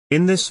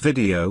In this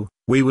video,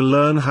 we will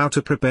learn how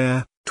to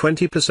prepare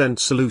 20%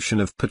 solution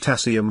of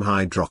potassium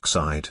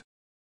hydroxide.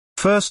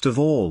 First of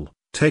all,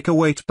 take a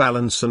weight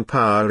balance and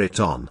power it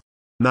on.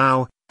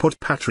 Now,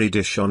 put Petri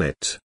dish on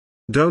it.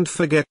 Don't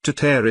forget to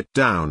tear it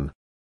down.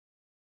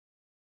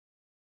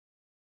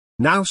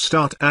 Now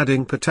start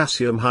adding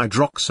potassium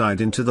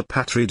hydroxide into the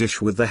Petri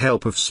dish with the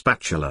help of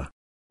spatula.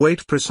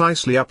 Weight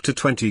precisely up to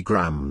 20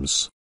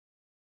 grams.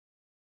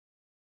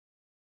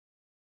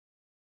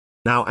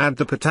 Now add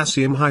the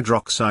potassium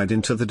hydroxide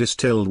into the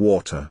distilled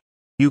water.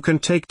 You can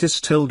take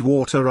distilled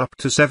water up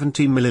to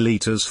 70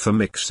 milliliters for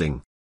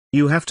mixing.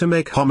 You have to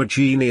make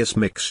homogeneous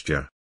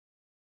mixture.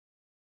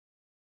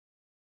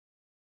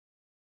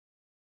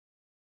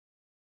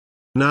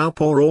 Now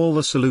pour all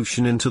the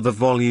solution into the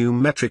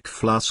volumetric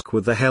flask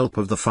with the help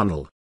of the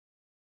funnel.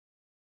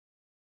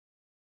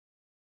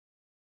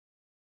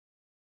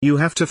 You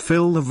have to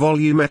fill the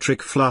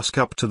volumetric flask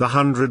up to the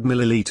 100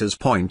 milliliters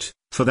point.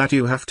 For that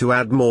you have to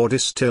add more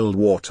distilled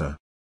water.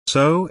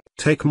 So,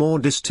 take more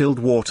distilled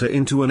water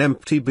into an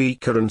empty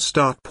beaker and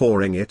start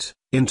pouring it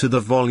into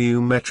the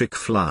volumetric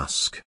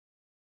flask.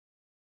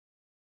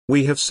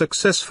 We have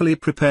successfully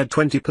prepared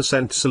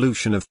 20%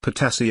 solution of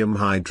potassium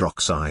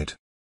hydroxide.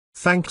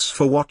 Thanks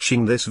for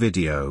watching this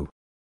video.